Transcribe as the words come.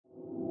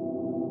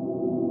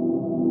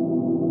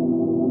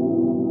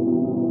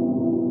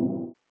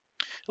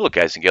Hello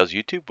guys and gals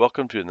YouTube,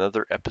 welcome to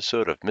another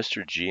episode of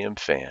Mr. GM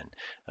Fan.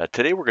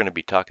 Today we're going to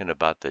be talking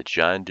about the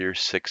John Deere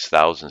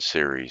 6000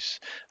 series.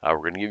 We're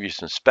going to give you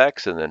some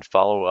specs and then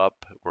follow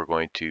up. We're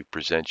going to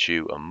present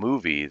you a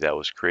movie that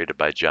was created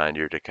by John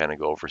Deere to kind of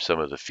go over some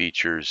of the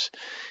features.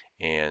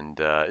 And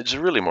it's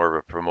really more of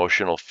a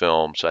promotional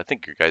film, so I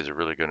think you guys are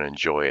really going to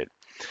enjoy it.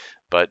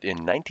 But in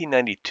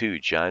 1992,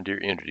 John Deere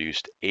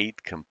introduced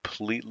 8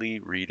 completely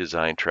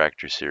redesigned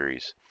tractor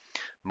series.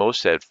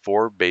 Most had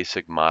 4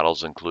 basic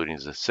models, including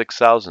the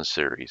 6000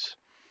 series.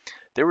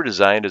 They were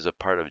designed as a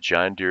part of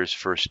John Deere's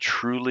first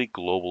truly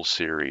global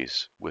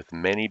series, with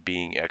many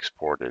being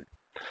exported.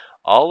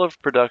 All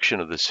of production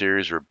of the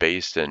series were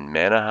based in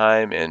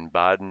Mannheim and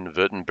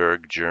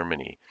Baden-Württemberg,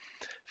 Germany,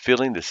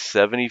 filling the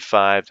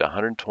 75 to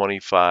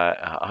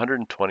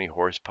 120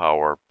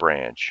 horsepower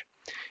branch.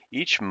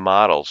 Each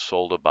model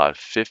sold about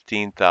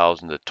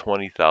 15,000 to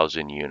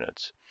 20,000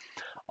 units.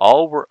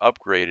 All were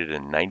upgraded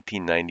in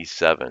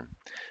 1997.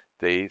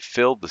 They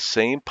filled the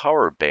same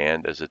power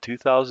band as the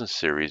 2000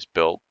 series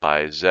built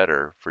by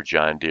Deere for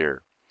John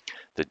Deere.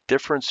 The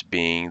difference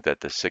being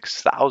that the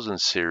 6000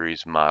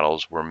 series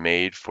models were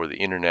made for the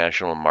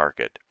international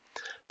market.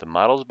 The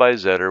models by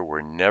Deere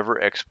were never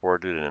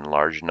exported in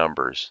large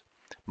numbers.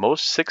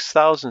 Most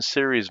 6000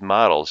 series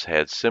models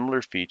had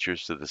similar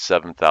features to the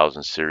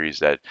 7000 series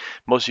that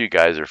most of you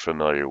guys are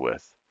familiar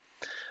with.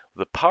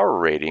 The power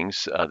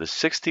ratings, the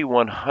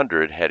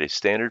 6100 had a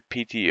standard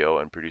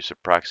PTO and produced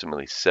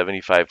approximately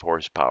 75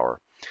 horsepower.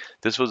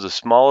 This was the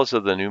smallest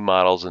of the new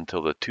models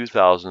until the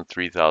 2000,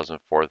 3000,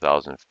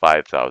 4000,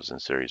 5000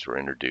 series were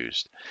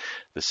introduced.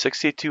 The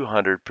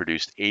 6200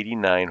 produced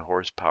 89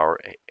 horsepower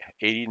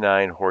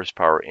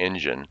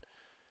engine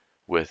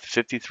with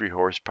 53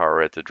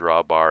 horsepower at the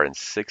drawbar and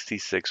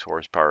 66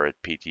 horsepower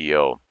at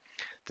PTO.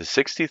 The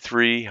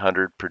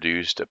 6300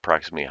 produced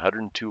approximately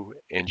 102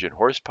 engine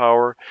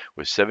horsepower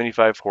with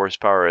 75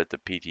 horsepower at the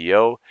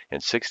PTO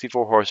and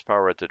 64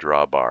 horsepower at the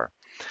drawbar.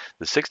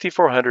 The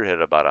 6400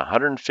 had about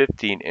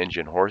 115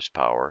 engine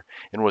horsepower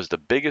and was the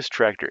biggest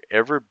tractor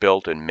ever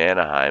built in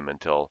Mannheim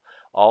until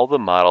all the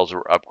models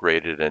were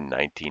upgraded in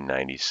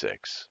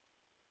 1996.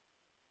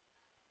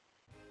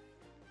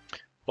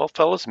 Well,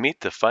 fellas,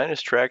 meet the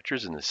finest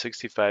tractors in the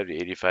 65 to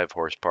 85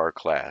 horsepower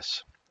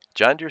class.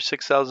 John Deere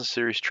 6000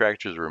 series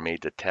tractors were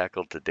made to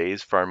tackle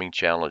today's farming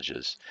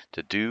challenges,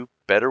 to do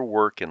better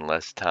work in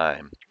less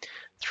time.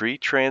 3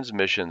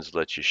 transmissions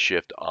let you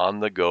shift on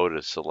the go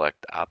to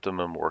select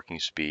optimum working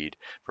speed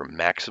for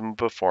maximum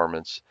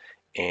performance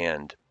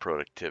and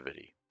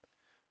productivity.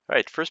 All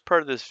right, first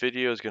part of this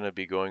video is going to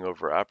be going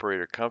over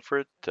operator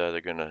comfort. They're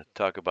going to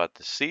talk about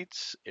the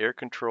seats, air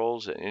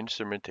controls, and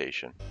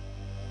instrumentation.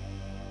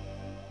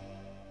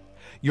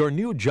 Your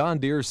new John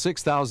Deere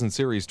 6000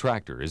 series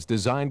tractor is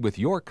designed with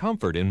your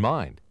comfort in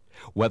mind,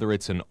 whether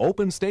it's an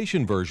open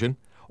station version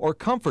or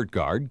Comfort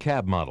Guard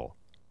cab model.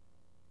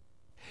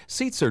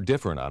 Seats are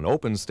different on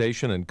open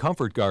station and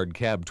Comfort Guard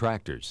cab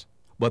tractors,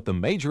 but the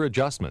major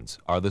adjustments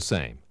are the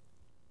same.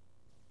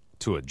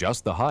 To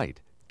adjust the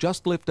height,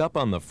 just lift up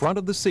on the front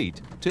of the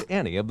seat to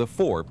any of the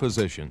 4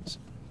 positions.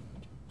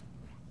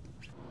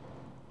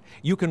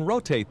 You can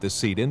rotate the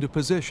seat into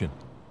position.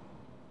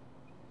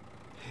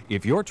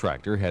 If your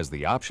tractor has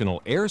the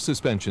optional air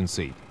suspension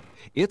seat,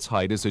 its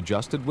height is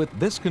adjusted with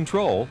this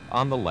control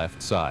on the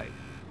left side.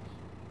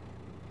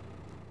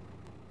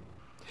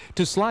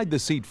 To slide the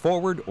seat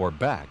forward or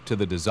back to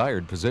the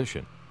desired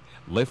position,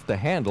 lift the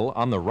handle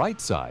on the right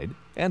side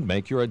and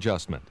make your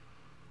adjustment.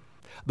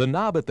 The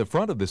knob at the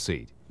front of the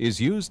seat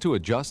is used to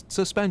adjust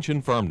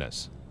suspension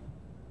firmness.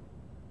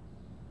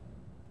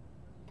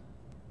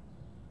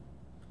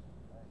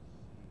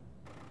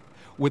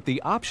 With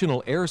the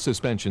optional air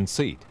suspension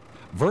seat,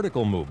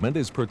 vertical movement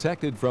is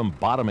protected from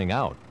bottoming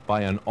out by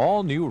an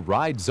all-new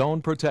ride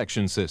zone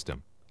protection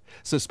system.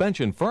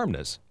 Suspension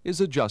firmness is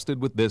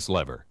adjusted with this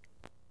lever.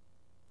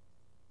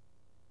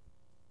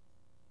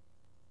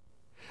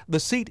 The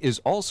seat is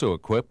also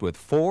equipped with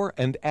fore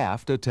and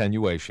aft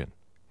attenuation.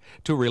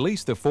 To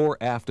release the fore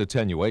aft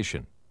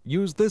attenuation,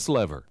 use this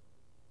lever.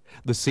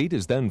 The seat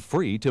is then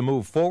free to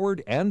move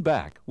forward and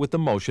back with the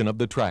motion of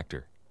the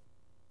tractor.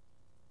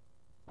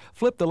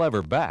 Flip the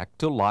lever back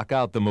to lock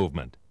out the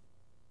movement.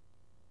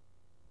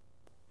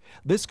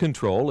 This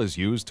control is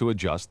used to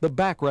adjust the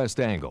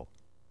backrest angle.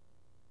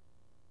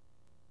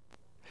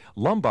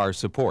 Lumbar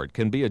support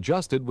can be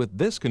adjusted with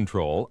this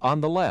control on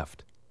the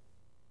left.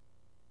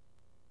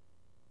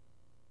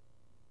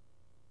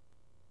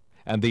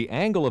 And the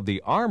angle of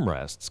the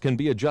armrests can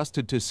be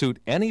adjusted to suit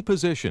any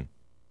position,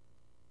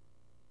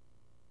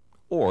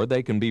 or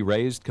they can be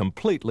raised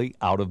completely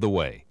out of the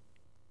way.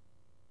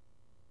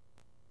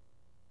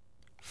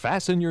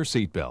 Fasten your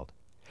seatbelt.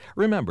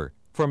 Remember,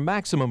 for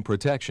maximum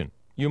protection,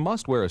 you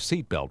must wear a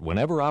seatbelt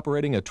whenever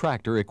operating a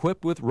tractor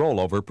equipped with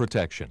rollover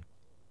protection.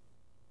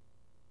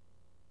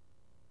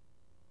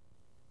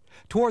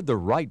 Toward the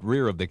right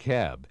rear of the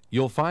cab,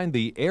 you'll find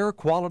the air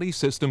quality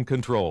system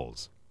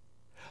controls.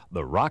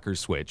 The rocker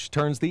switch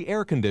turns the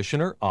air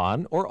conditioner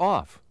on or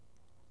off.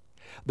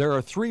 There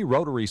are 3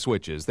 rotary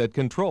switches that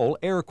control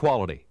air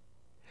quality.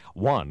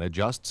 One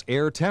adjusts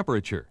air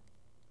temperature.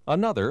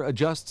 Another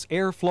adjusts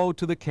airflow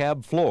to the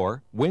cab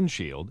floor,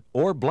 windshield,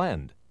 or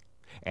blend.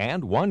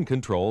 And one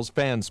controls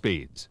fan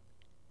speeds.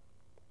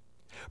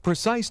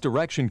 Precise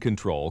direction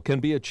control can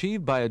be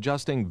achieved by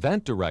adjusting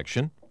vent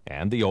direction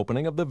and the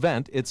opening of the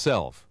vent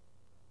itself.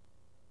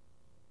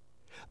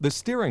 The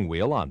steering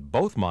wheel on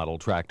both model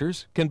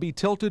tractors can be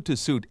tilted to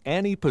suit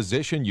any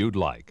position you'd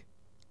like.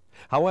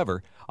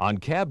 However, on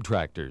cab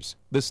tractors,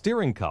 the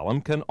steering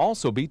column can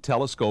also be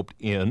telescoped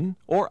in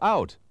or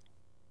out.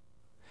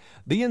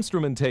 The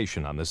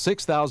instrumentation on the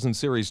 6000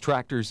 series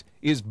tractors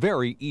is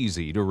very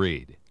easy to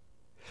read.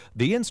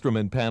 The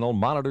instrument panel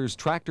monitors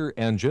tractor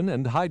engine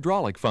and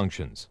hydraulic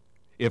functions.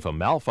 If a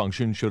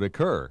malfunction should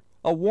occur,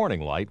 a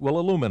warning light will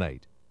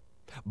illuminate.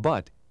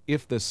 But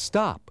if the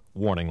stop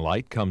warning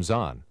light comes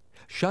on,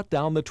 shut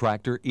down the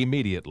tractor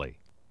immediately.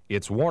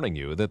 It's warning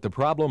you that the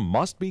problem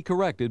must be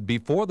corrected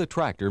before the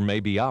tractor may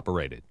be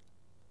operated.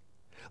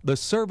 The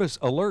service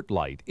alert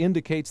light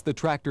indicates the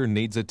tractor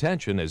needs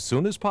attention as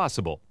soon as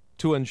possible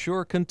to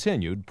ensure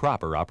continued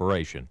proper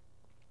operation.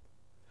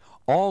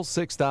 All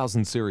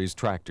 6000 series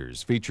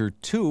tractors feature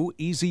 2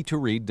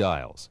 easy-to-read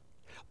dials.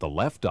 The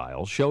left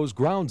dial shows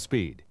ground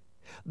speed.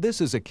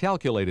 This is a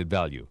calculated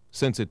value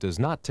since it does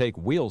not take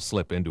wheel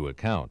slip into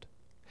account.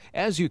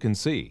 As you can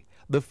see,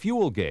 the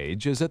fuel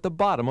gauge is at the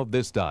bottom of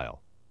this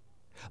dial.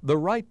 The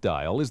right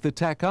dial is the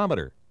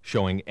tachometer,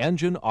 showing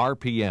engine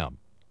RPM.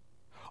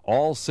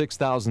 All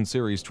 6000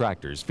 series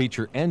tractors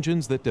feature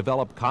engines that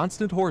develop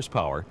constant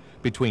horsepower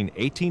between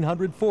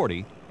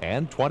 1840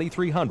 and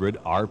 2300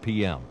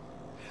 RPM.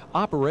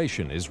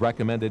 Operation is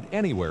recommended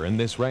anywhere in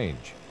this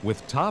range,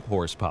 with top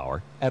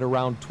horsepower at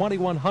around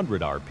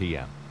 2100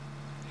 RPM.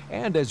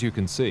 And as you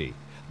can see,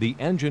 the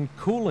engine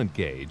coolant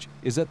gauge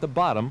is at the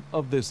bottom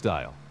of this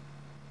dial.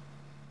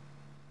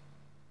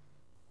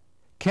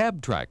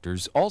 Cab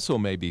tractors also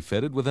may be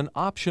fitted with an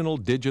optional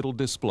digital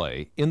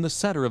display in the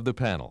center of the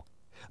panel.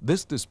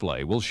 This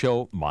display will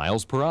show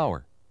miles per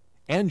hour,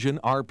 engine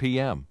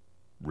RPM,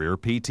 rear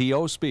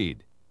PTO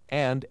speed,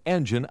 and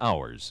engine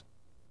hours.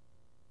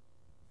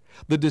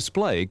 The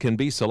display can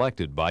be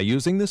selected by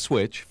using the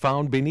switch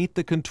found beneath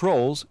the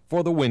controls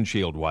for the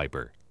windshield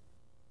wiper.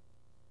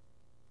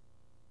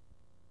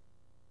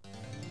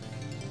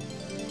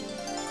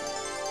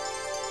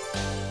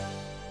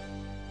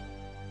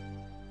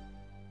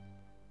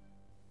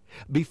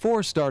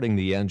 Before starting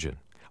the engine,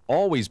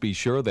 always be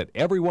sure that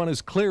everyone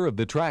is clear of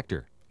the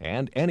tractor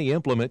and any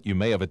implement you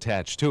may have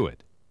attached to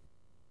it.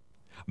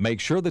 Make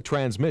sure the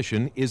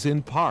transmission is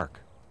in park.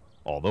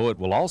 Although it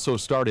will also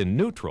start in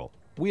neutral,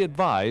 we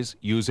advise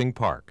using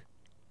park.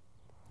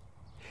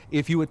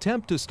 If you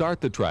attempt to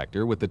start the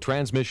tractor with the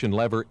transmission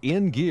lever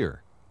in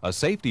gear, a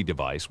safety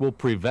device will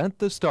prevent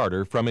the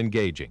starter from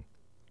engaging.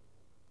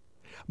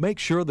 Make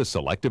sure the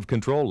selective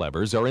control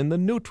levers are in the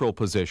neutral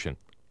position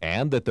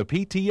and that the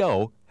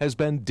PTO has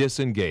been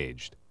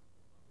disengaged.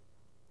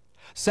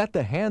 Set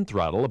the hand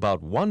throttle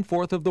about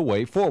 1/4 of the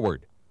way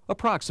forward,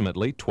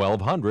 approximately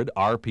 1200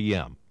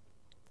 RPM.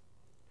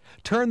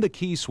 Turn the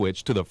key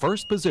switch to the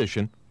first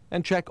position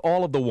and check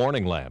all of the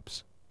warning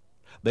lamps.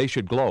 They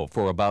should glow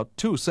for about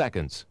 2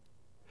 seconds.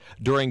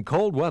 During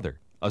cold weather,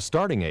 a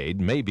starting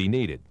aid may be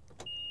needed.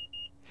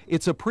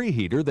 It's a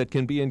preheater that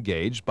can be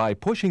engaged by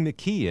pushing the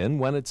key in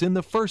when it's in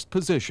the first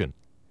position.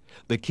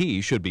 The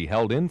key should be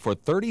held in for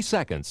 30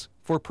 seconds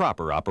for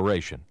proper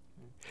operation.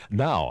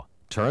 Now,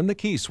 turn the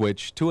key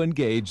switch to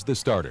engage the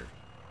starter.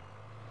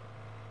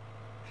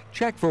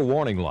 Check for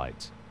warning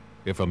lights.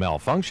 If a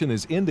malfunction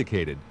is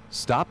indicated,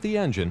 stop the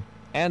engine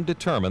and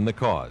determine the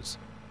cause.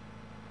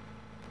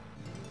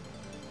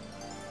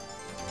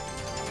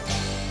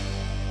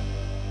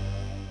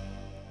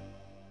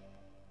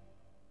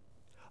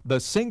 The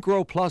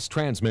Synchro Plus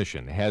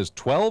transmission has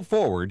 12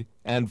 forward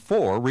and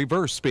 4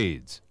 reverse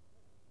speeds.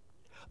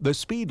 The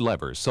speed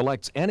lever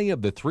selects any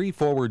of the 3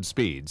 forward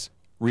speeds,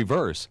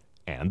 reverse,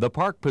 and the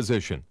park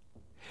position.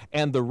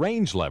 And the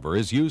range lever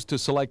is used to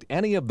select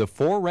any of the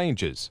 4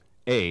 ranges,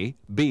 A,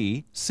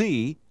 B,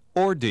 C,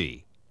 or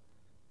D.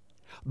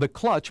 The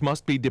clutch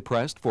must be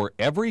depressed for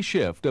every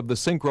shift of the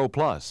Synchro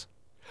Plus,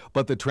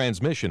 but the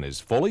transmission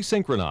is fully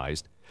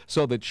synchronized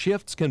so that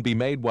shifts can be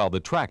made while the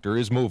tractor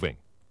is moving.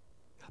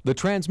 The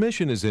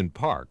transmission is in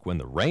park when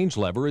the range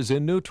lever is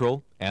in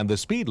neutral and the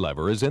speed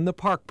lever is in the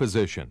park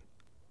position.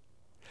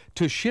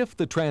 To shift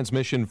the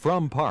transmission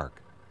from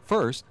park,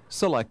 first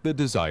select the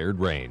desired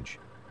range.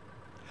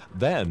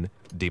 Then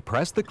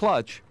depress the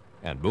clutch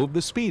and move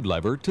the speed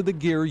lever to the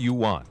gear you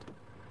want.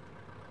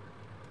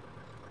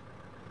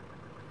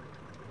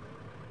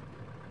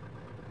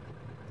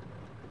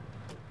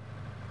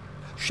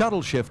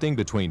 Shuttle shifting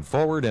between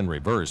forward and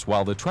reverse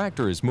while the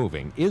tractor is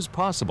moving is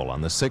possible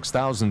on the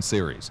 6000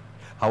 series.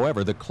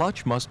 However, the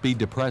clutch must be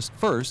depressed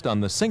first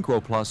on the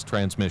Synchro Plus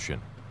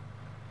transmission.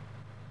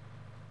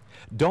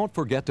 Don't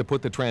forget to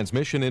put the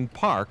transmission in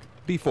park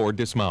before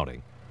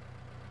dismounting.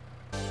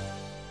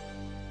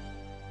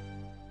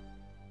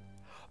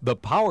 The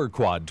Power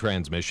Quad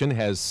transmission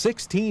has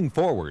 16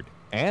 forward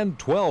and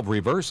 12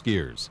 reverse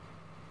gears.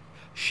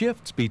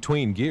 Shifts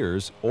between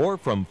gears or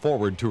from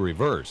forward to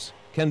reverse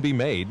can be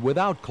made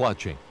without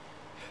clutching.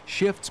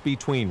 Shifts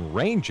between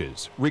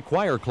ranges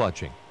require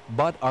clutching,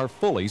 but are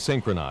fully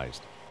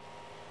synchronized.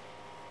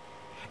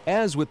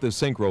 As with the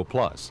Synchro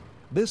Plus,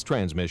 this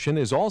transmission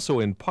is also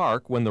in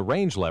park when the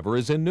range lever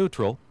is in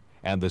neutral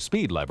and the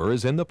speed lever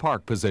is in the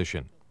park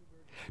position.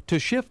 To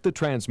shift the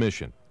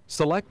transmission,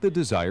 select the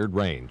desired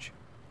range.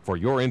 For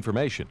your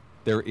information,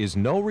 there is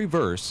no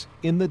reverse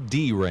in the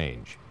D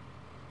range.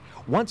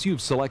 Once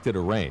you've selected a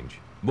range,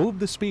 move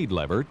the speed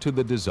lever to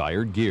the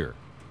desired gear.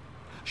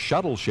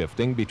 Shuttle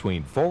shifting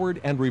between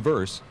forward and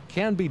reverse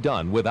can be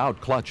done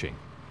without clutching.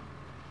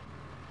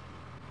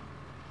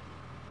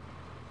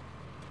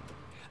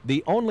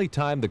 The only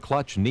time the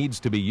clutch needs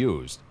to be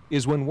used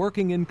is when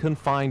working in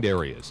confined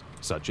areas,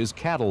 such as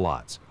cattle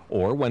lots,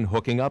 or when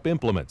hooking up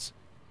implements.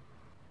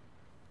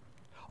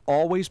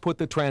 Always put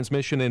the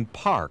transmission in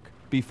park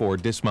before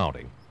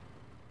dismounting.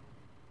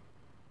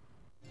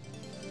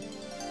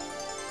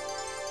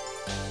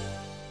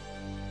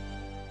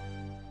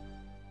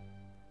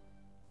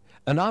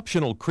 An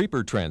optional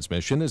creeper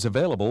transmission is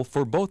available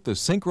for both the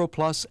Synchro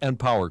Plus and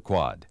Power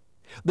Quad.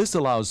 This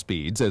allows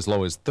speeds as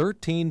low as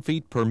 13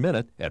 feet per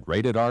minute at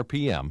rated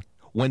RPM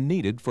when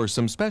needed for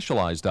some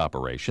specialized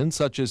operations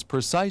such as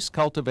precise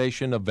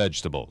cultivation of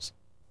vegetables.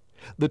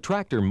 The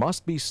tractor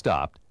must be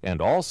stopped and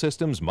all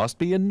systems must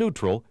be in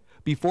neutral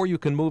before you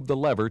can move the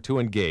lever to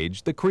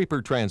engage the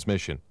creeper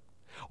transmission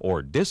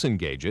or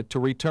disengage it to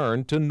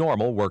return to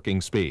normal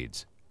working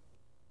speeds.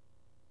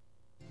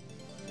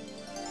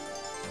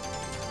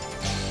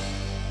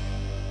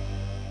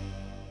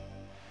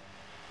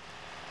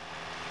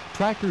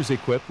 Tractors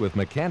equipped with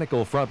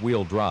mechanical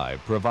front-wheel drive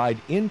provide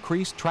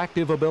increased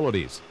tractive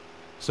abilities,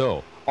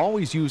 so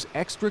always use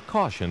extra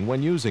caution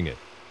when using it.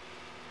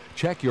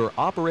 Check your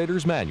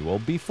operator's manual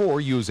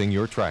before using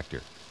your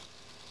tractor.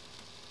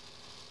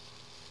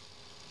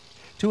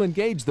 To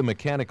engage the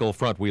mechanical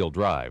front-wheel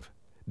drive,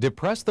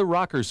 depress the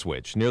rocker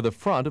switch near the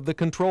front of the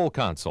control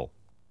console.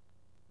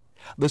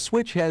 The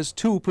switch has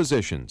two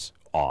positions,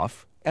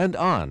 off and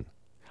on.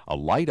 A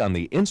light on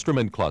the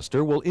instrument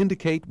cluster will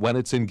indicate when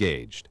it's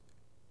engaged.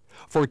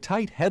 For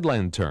tight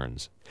headland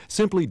turns,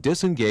 simply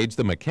disengage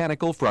the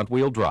mechanical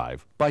front-wheel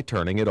drive by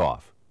turning it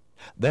off.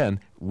 Then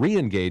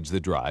re-engage the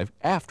drive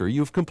after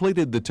you've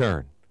completed the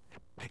turn.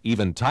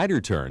 Even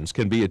tighter turns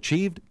can be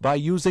achieved by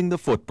using the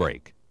foot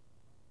brake.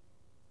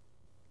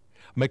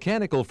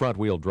 Mechanical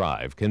front-wheel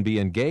drive can be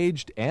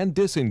engaged and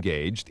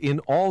disengaged in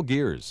all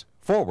gears,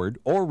 forward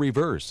or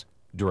reverse,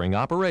 during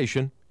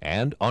operation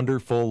and under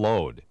full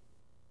load.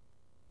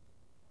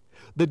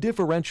 The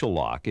differential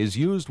lock is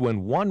used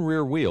when one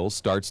rear wheel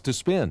starts to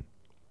spin.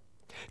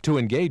 To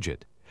engage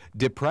it,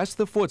 depress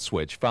the foot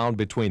switch found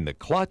between the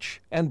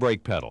clutch and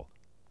brake pedal.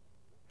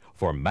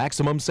 For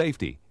maximum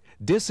safety,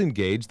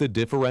 disengage the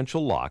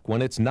differential lock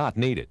when it's not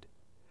needed.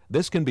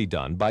 This can be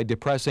done by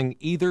depressing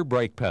either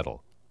brake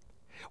pedal.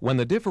 When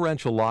the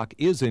differential lock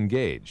is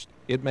engaged,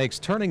 it makes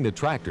turning the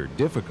tractor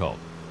difficult.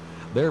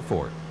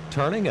 Therefore,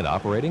 turning and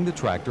operating the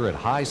tractor at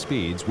high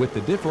speeds with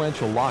the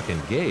differential lock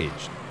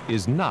engaged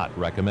is not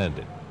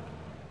recommended.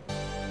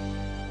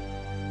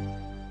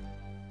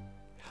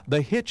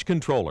 The hitch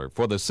controller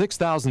for the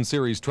 6000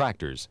 series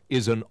tractors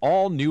is an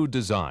all-new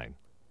design.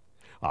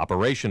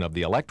 Operation of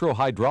the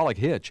electro-hydraulic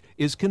hitch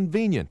is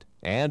convenient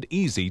and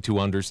easy to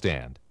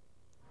understand.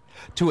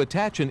 To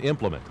attach an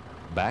implement,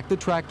 back the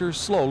tractor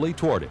slowly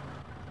toward it.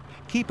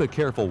 Keep a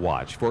careful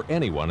watch for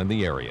anyone in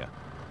the area.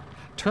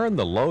 Turn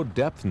the load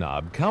depth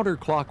knob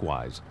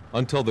counterclockwise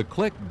until the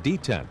click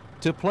detent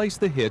to place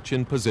the hitch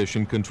in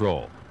position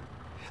control.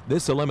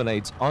 This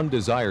eliminates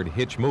undesired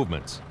hitch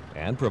movements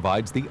and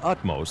provides the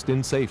utmost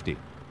in safety.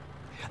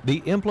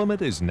 The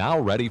implement is now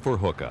ready for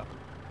hookup.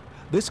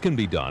 This can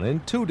be done in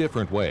two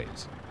different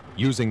ways,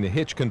 using the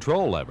hitch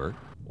control lever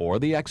or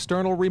the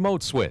external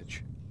remote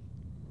switch.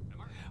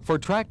 For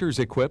tractors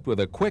equipped with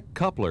a quick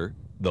coupler,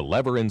 the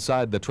lever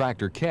inside the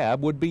tractor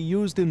cab would be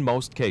used in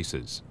most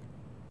cases.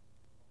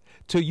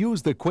 To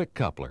use the quick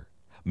coupler,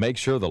 make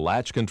sure the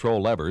latch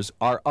control levers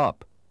are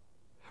up.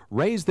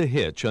 Raise the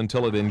hitch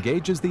until it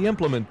engages the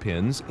implement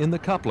pins in the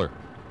coupler.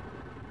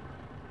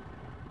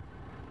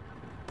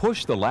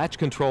 Push the latch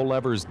control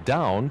levers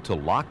down to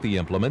lock the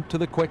implement to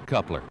the quick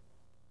coupler.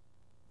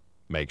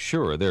 Make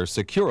sure they're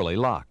securely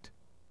locked.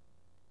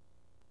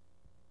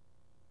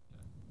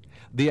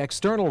 The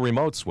external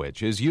remote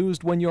switch is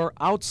used when you're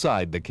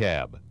outside the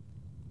cab.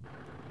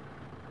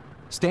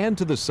 Stand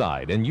to the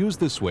side and use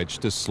the switch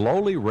to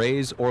slowly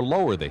raise or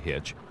lower the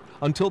hitch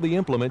until the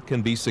implement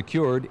can be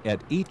secured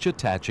at each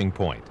attaching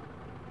point.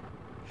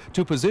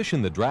 To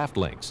position the draft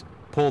links,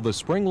 pull the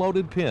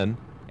spring-loaded pin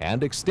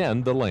and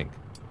extend the link.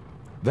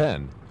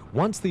 Then,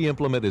 once the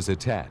implement is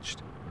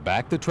attached,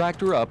 back the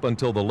tractor up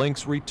until the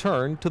links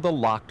return to the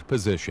locked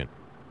position.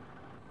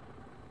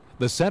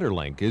 The center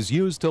link is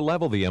used to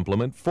level the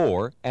implement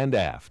fore and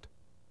aft.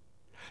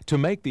 To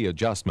make the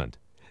adjustment,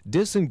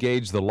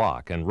 disengage the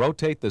lock and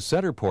rotate the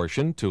center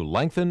portion to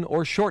lengthen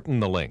or shorten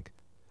the link.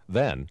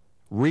 Then,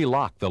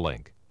 relock the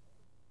link.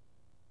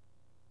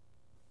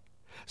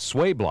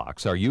 Sway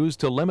blocks are used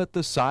to limit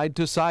the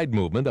side-to-side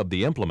movement of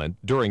the implement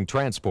during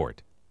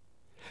transport.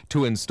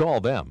 To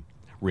install them,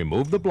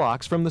 remove the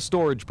blocks from the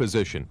storage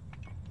position.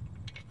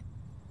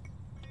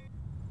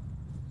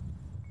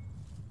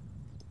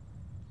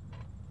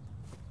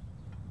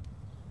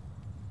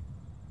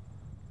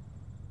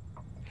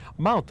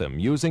 Mount them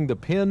using the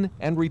pin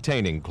and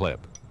retaining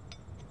clip.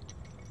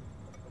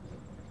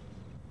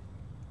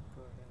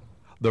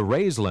 The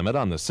raise limit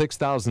on the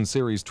 6000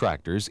 series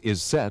tractors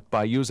is set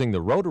by using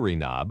the rotary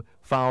knob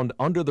found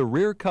under the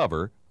rear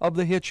cover of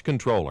the hitch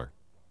controller.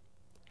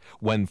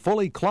 When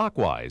fully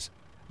clockwise,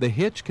 the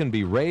hitch can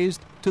be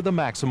raised to the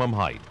maximum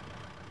height.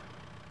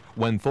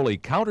 When fully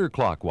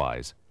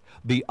counterclockwise,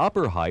 the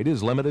upper height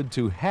is limited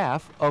to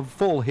half of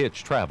full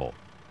hitch travel.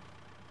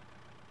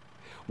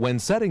 When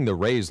setting the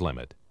raise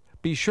limit,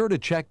 be sure to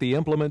check the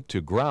implement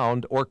to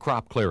ground or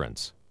crop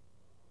clearance.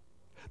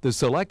 The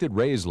selected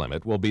raise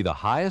limit will be the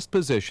highest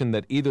position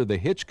that either the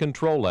hitch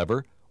control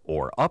lever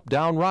or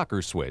up-down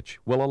rocker switch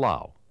will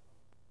allow.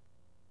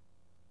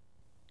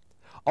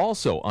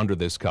 Also under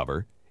this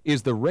cover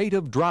is the rate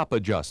of drop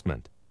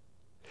adjustment.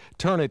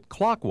 Turn it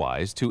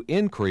clockwise to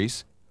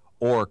increase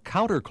or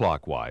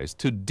counterclockwise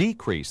to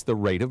decrease the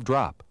rate of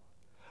drop.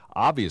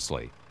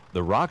 Obviously,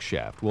 the rock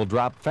shaft will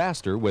drop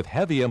faster with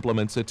heavy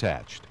implements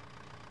attached.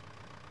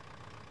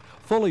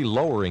 Fully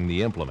lowering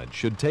the implement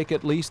should take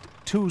at least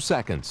 2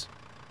 seconds.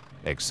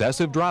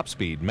 Excessive drop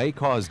speed may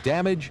cause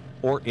damage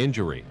or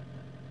injury.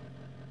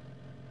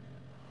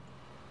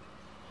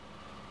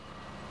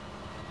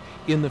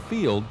 In the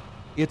field,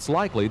 it's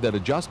likely that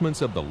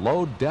adjustments of the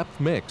load depth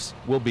mix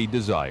will be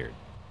desired.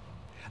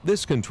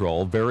 This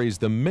control varies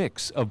the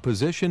mix of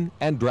position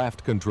and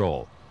draft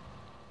control.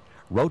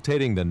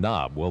 Rotating the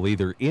knob will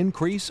either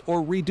increase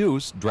or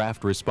reduce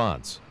draft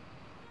response.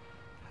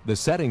 The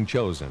setting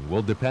chosen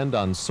will depend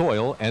on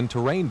soil and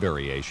terrain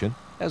variation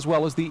as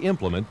well as the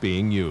implement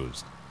being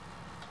used.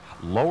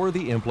 Lower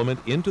the implement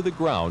into the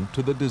ground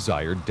to the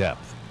desired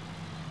depth.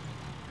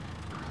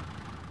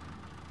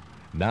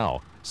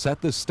 Now, set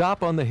the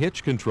stop on the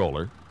hitch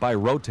controller by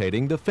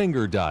rotating the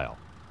finger dial.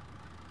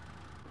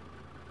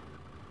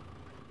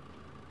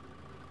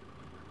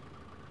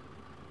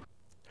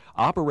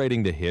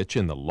 Operating the hitch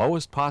in the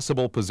lowest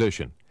possible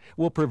position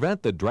will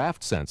prevent the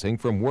draft sensing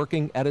from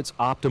working at its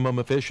optimum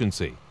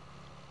efficiency.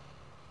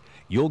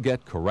 You'll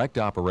get correct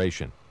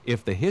operation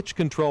if the hitch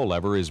control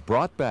lever is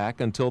brought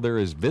back until there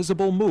is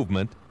visible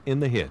movement in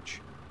the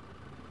hitch.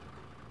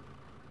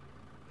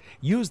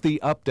 Use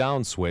the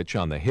up-down switch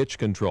on the hitch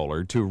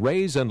controller to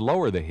raise and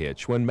lower the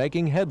hitch when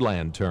making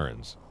headland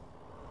turns.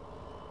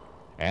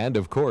 And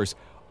of course,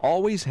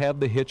 always have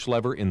the hitch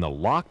lever in the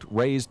locked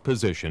raised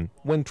position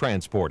when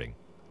transporting.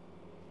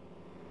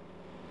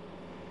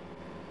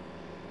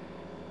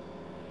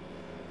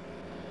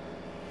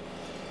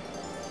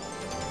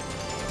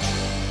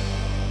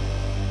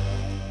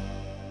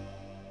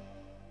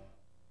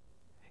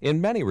 In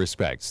many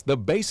respects, the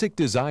basic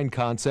design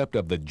concept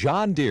of the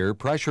John Deere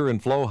pressure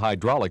and flow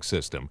hydraulic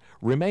system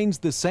remains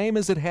the same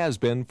as it has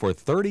been for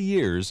 30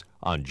 years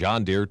on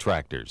John Deere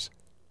tractors.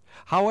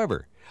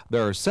 However,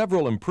 there are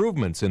several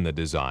improvements in the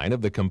design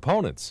of the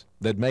components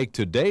that make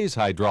today's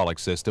hydraulic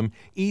system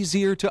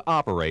easier to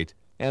operate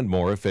and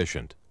more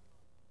efficient.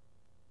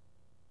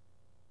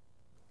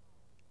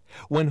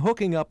 When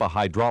hooking up a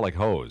hydraulic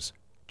hose,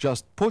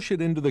 just push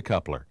it into the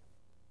coupler.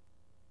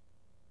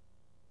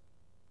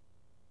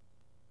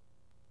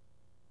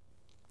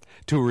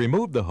 To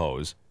remove the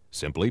hose,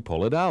 simply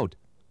pull it out.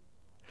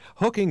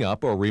 Hooking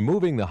up or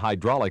removing the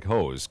hydraulic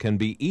hose can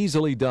be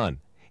easily done,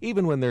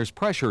 even when there's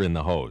pressure in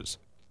the hose.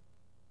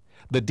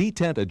 The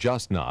detent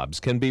adjust knobs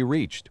can be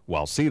reached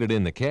while seated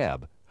in the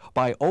cab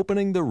by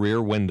opening the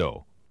rear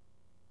window.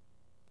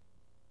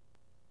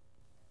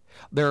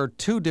 There are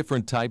two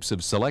different types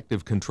of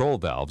selective control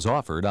valves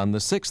offered on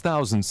the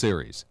 6000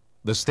 series,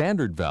 the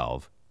standard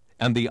valve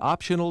and the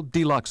optional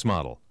deluxe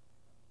model.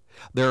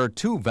 There are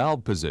two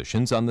valve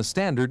positions on the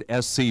standard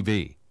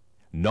SCV,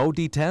 no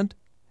detent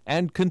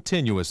and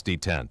continuous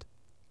detent.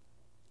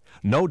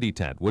 No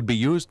detent would be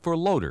used for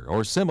loader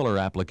or similar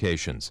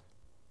applications,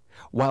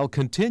 while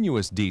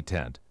continuous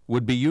detent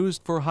would be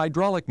used for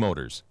hydraulic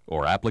motors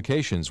or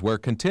applications where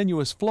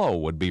continuous flow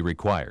would be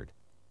required.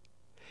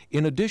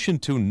 In addition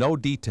to no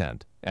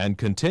detent and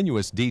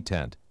continuous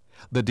detent,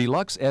 the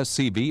Deluxe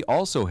SCV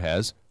also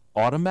has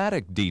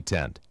automatic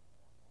detent.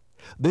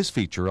 This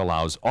feature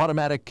allows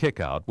automatic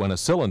kickout when a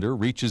cylinder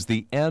reaches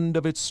the end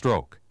of its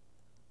stroke.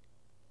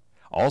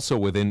 Also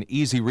within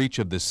easy reach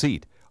of the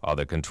seat are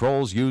the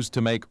controls used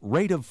to make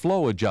rate of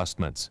flow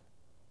adjustments.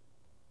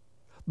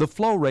 The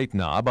flow rate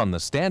knob on the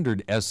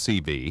standard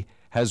SCV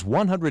has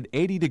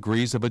 180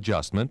 degrees of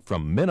adjustment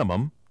from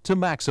minimum to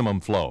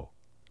maximum flow.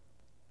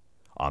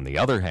 On the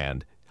other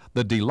hand,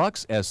 the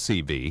Deluxe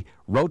SCV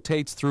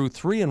rotates through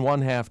 3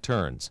 1/2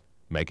 turns,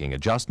 making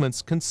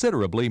adjustments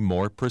considerably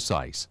more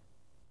precise.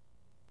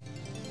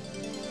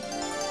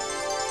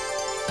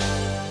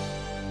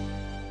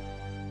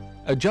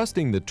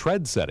 Adjusting the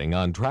tread setting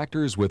on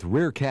tractors with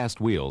rear cast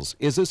wheels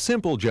is a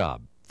simple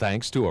job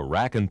thanks to a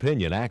rack and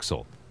pinion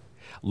axle.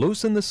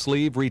 Loosen the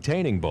sleeve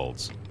retaining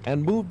bolts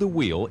and move the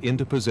wheel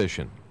into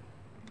position.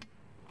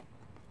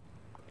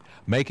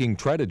 Making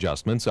tread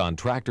adjustments on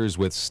tractors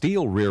with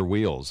steel rear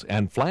wheels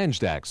and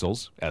flanged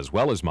axles, as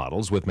well as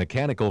models with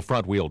mechanical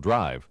front-wheel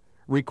drive,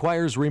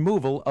 requires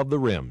removal of the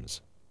rims.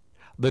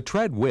 The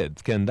tread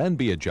width can then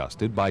be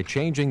adjusted by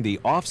changing the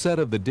offset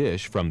of the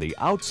dish from the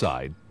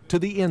outside to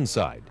the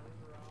inside.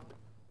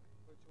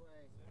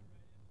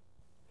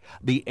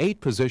 The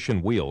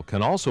 8-position wheel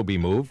can also be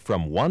moved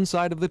from one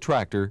side of the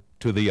tractor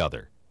to the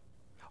other.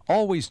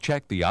 Always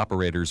check the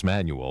operator's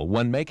manual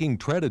when making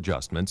tread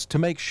adjustments to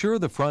make sure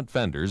the front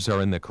fenders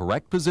are in the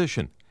correct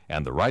position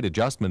and the right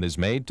adjustment is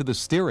made to the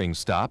steering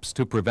stops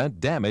to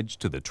prevent damage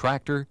to the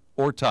tractor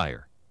or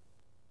tire.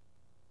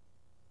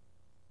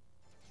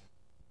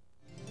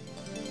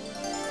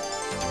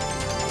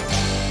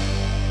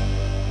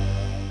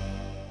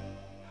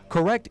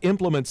 Correct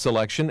implement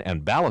selection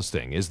and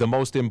ballasting is the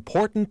most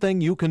important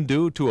thing you can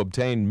do to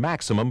obtain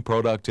maximum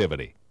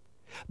productivity.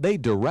 They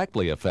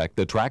directly affect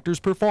the tractor's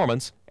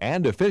performance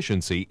and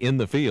efficiency in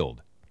the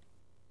field.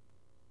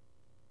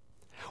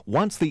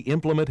 Once the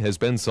implement has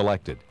been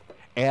selected,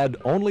 add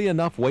only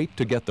enough weight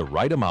to get the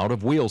right amount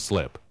of wheel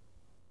slip.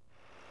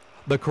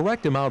 The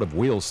correct amount of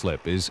wheel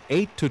slip is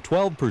 8 to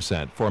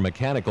 12% for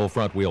mechanical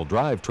front-wheel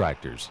drive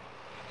tractors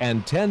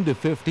and 10 to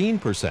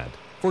 15%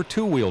 for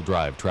two-wheel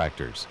drive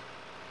tractors.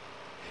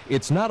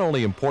 It's not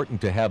only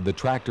important to have the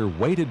tractor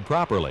weighted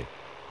properly,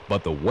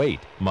 but the weight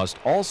must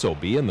also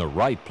be in the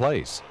right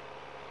place.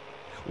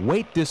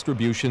 Weight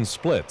distribution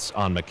splits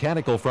on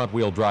mechanical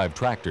front-wheel drive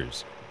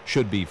tractors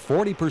should be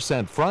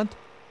 40% front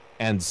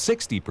and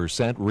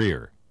 60%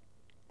 rear.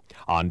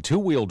 On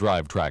two-wheel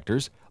drive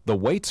tractors, the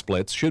weight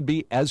splits should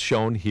be as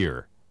shown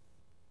here.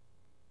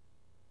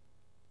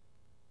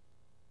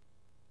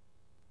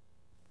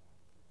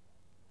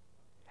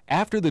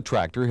 After the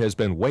tractor has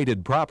been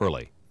weighted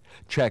properly,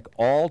 check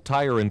all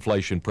tire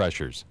inflation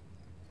pressures.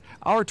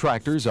 Our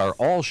tractors are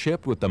all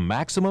shipped with the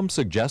maximum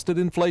suggested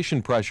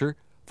inflation pressure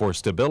for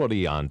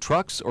stability on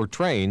trucks or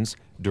trains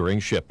during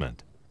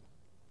shipment.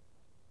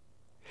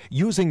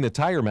 Using the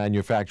tire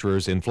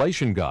manufacturer's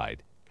inflation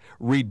guide,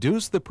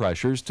 reduce the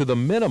pressures to the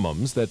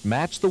minimums that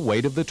match the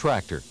weight of the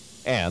tractor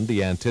and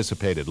the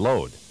anticipated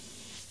load.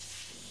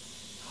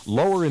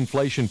 Lower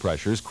inflation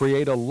pressures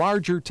create a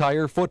larger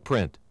tire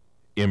footprint,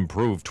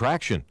 improve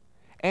traction,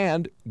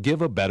 and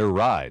give a better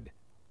ride.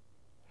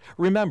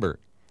 Remember,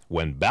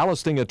 when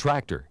ballasting a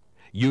tractor,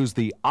 use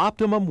the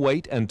optimum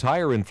weight and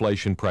tire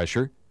inflation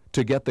pressure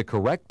to get the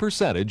correct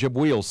percentage of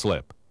wheel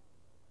slip.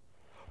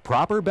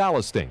 Proper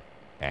ballasting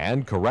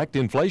and correct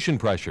inflation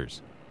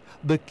pressures,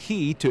 the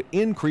key to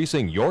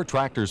increasing your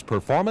tractor's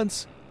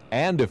performance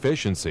and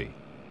efficiency.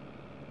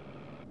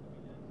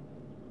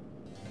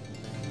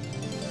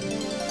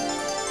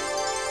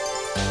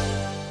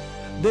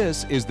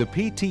 This is the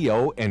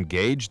PTO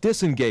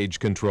Engage-Disengage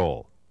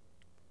control.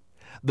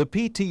 The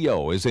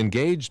PTO is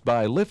engaged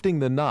by lifting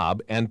the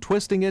knob and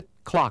twisting it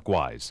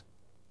clockwise.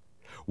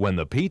 When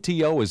the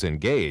PTO is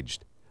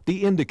engaged,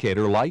 the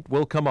indicator light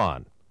will come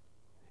on.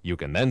 You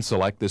can then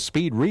select the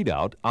speed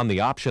readout on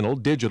the optional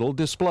digital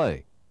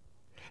display.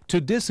 To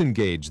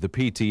disengage the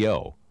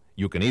PTO,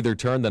 you can either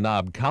turn the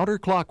knob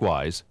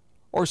counterclockwise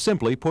or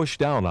simply push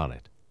down on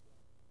it.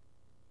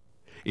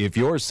 If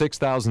your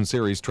 6000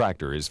 series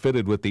tractor is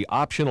fitted with the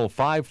optional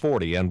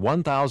 540 and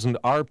 1000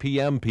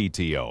 RPM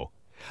PTO,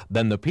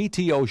 then the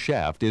PTO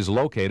shaft is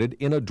located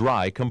in a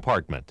dry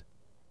compartment.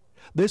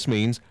 This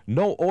means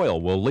no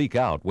oil will leak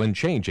out when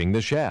changing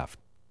the shaft.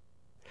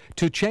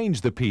 To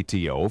change the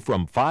PTO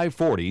from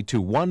 540 to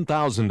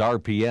 1000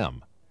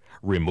 RPM,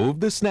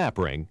 remove the snap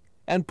ring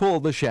and pull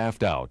the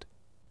shaft out.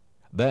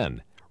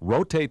 Then,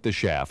 rotate the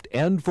shaft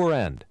end for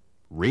end,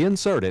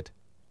 reinsert it,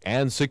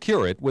 and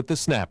secure it with the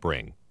snap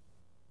ring.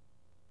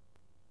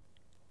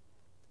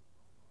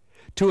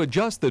 To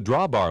adjust the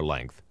drawbar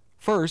length,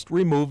 first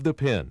remove the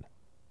pin.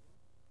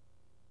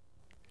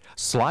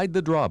 Slide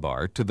the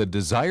drawbar to the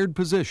desired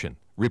position,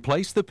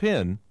 replace the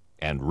pin,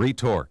 and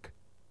re-torque.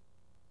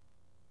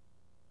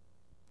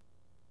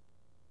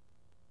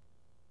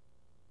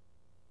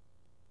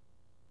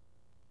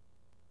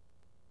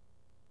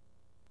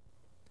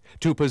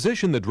 To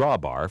position the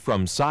drawbar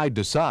from side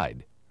to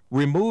side,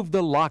 remove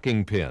the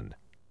locking pin.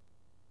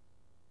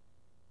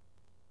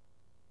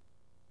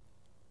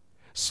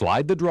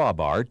 Slide the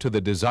drawbar to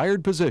the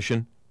desired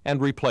position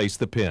and replace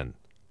the pin.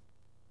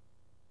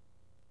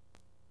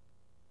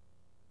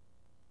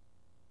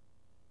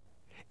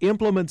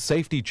 Implement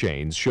safety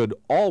chains should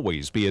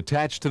always be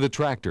attached to the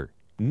tractor,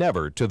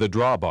 never to the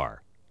drawbar.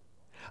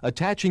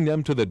 Attaching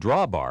them to the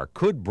drawbar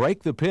could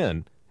break the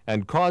pin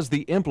and cause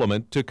the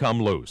implement to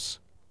come loose.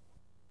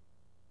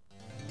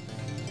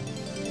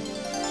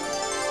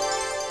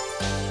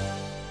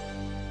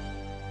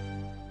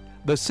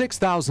 The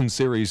 6000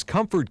 series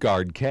Comfort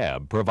Guard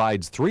cab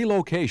provides 3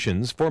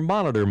 locations for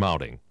monitor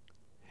mounting.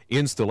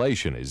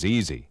 Installation is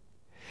easy.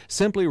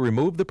 Simply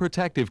remove the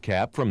protective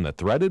cap from the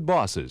threaded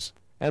bosses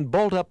and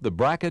bolt up the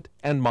bracket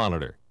and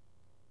monitor.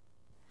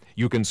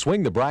 You can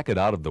swing the bracket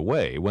out of the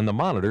way when the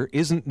monitor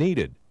isn't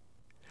needed.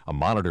 A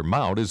monitor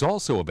mount is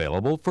also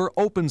available for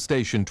open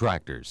station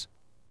tractors.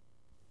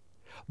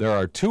 There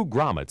are 2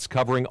 grommets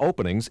covering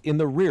openings in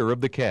the rear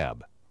of the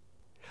cab.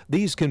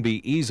 These can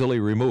be easily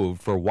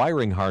removed for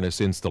wiring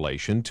harness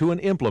installation to an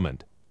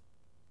implement.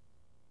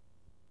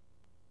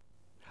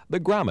 The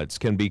grommets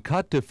can be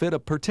cut to fit a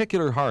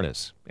particular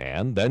harness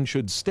and then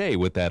should stay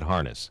with that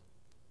harness.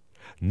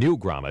 New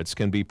grommets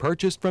can be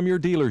purchased from your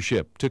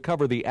dealership to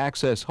cover the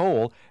access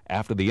hole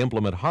after the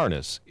implement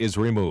harness is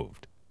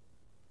removed.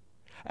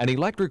 An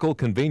electrical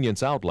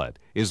convenience outlet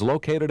is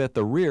located at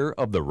the rear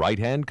of the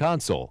right-hand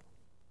console.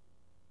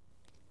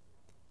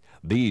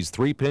 These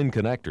 3-pin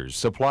connectors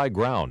supply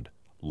ground,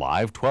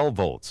 live 12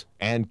 volts,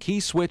 and key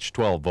switch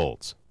 12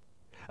 volts.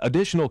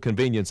 Additional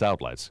convenience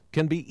outlets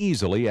can be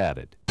easily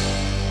added.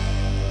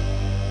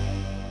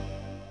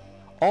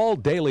 All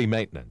daily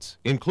maintenance,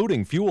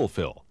 including fuel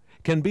fill,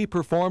 can be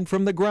performed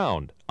from the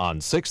ground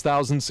on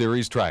 6000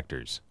 series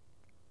tractors.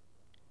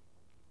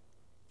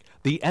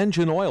 The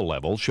engine oil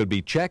level should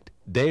be checked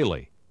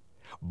daily.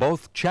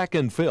 Both check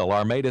and fill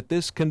are made at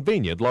this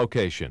convenient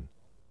location.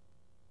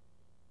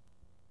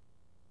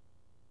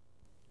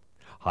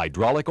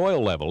 Hydraulic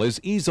oil level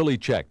is easily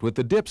checked with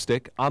the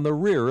dipstick on the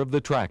rear of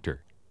the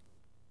tractor.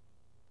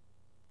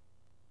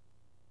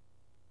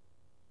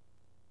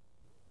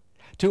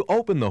 To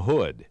open the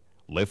hood,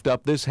 lift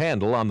up this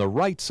handle on the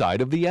right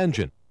side of the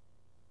engine.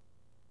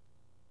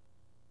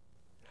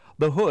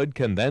 The hood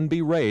can then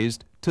be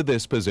raised to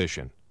this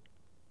position.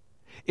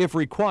 If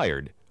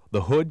required,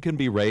 the hood can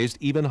be raised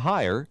even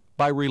higher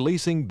by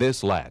releasing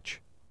this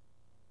latch.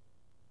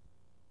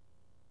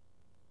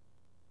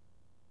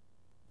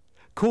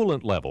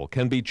 Coolant level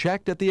can be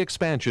checked at the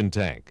expansion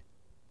tank.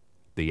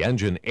 The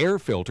engine air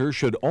filter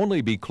should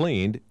only be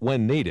cleaned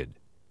when needed.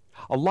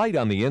 A light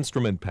on the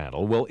instrument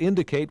panel will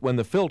indicate when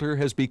the filter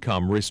has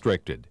become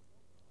restricted.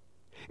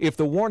 If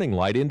the warning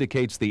light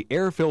indicates the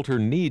air filter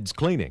needs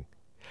cleaning,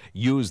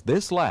 use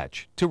this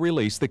latch to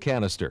release the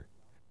canister.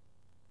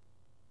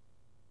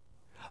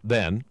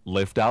 Then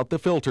lift out the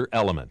filter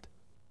element.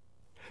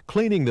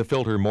 Cleaning the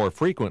filter more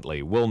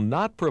frequently will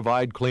not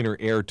provide cleaner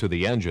air to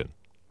the engine.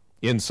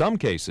 In some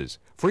cases,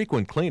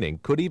 frequent cleaning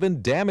could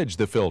even damage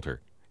the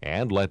filter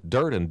and let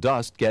dirt and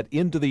dust get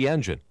into the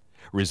engine,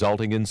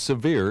 resulting in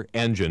severe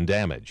engine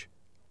damage.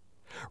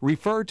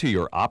 Refer to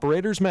your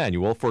operator's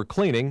manual for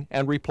cleaning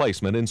and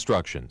replacement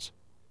instructions.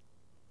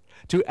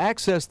 To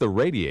access the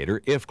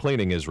radiator if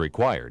cleaning is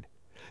required,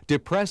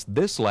 depress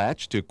this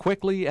latch to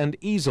quickly and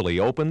easily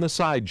open the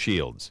side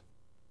shields.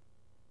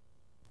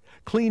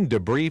 Clean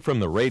debris from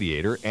the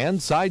radiator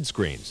and side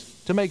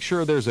screens to make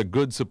sure there's a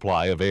good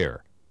supply of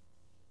air.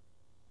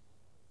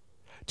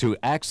 To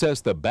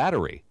access the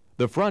battery,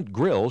 the front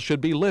grille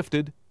should be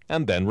lifted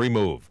and then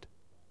removed.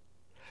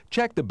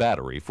 Check the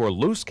battery for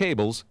loose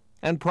cables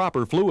and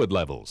proper fluid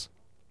levels.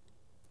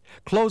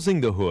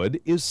 Closing the hood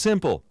is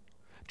simple.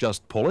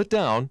 Just pull it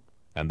down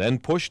and then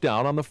push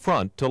down on the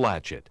front to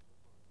latch it.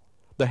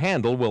 The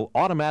handle will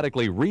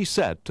automatically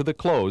reset to the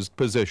closed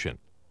position.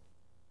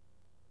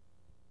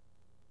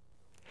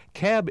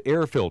 Cab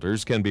air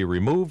filters can be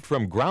removed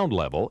from ground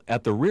level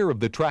at the rear of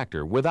the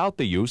tractor without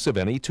the use of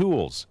any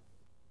tools.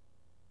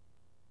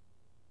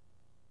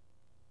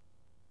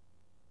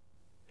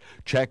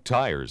 Check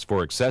tires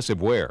for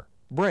excessive wear,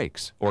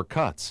 brakes, or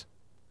cuts.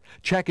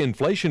 Check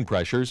inflation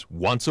pressures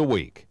once a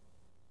week.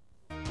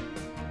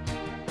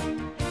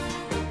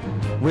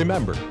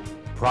 Remember,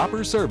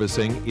 proper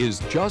servicing is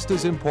just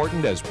as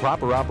important as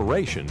proper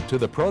operation to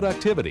the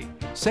productivity,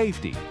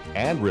 safety,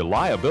 and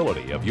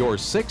reliability of your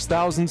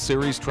 6000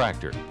 series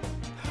tractor.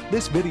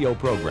 This video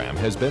program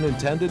has been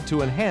intended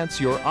to enhance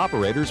your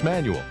operator's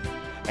manual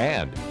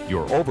and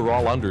your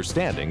overall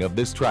understanding of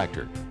this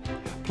tractor.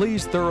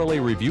 Please thoroughly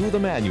review the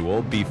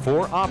manual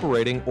before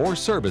operating or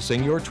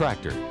servicing your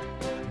tractor.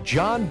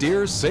 John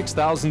Deere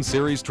 6000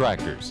 series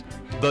tractors,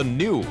 the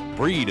new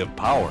breed of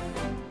power.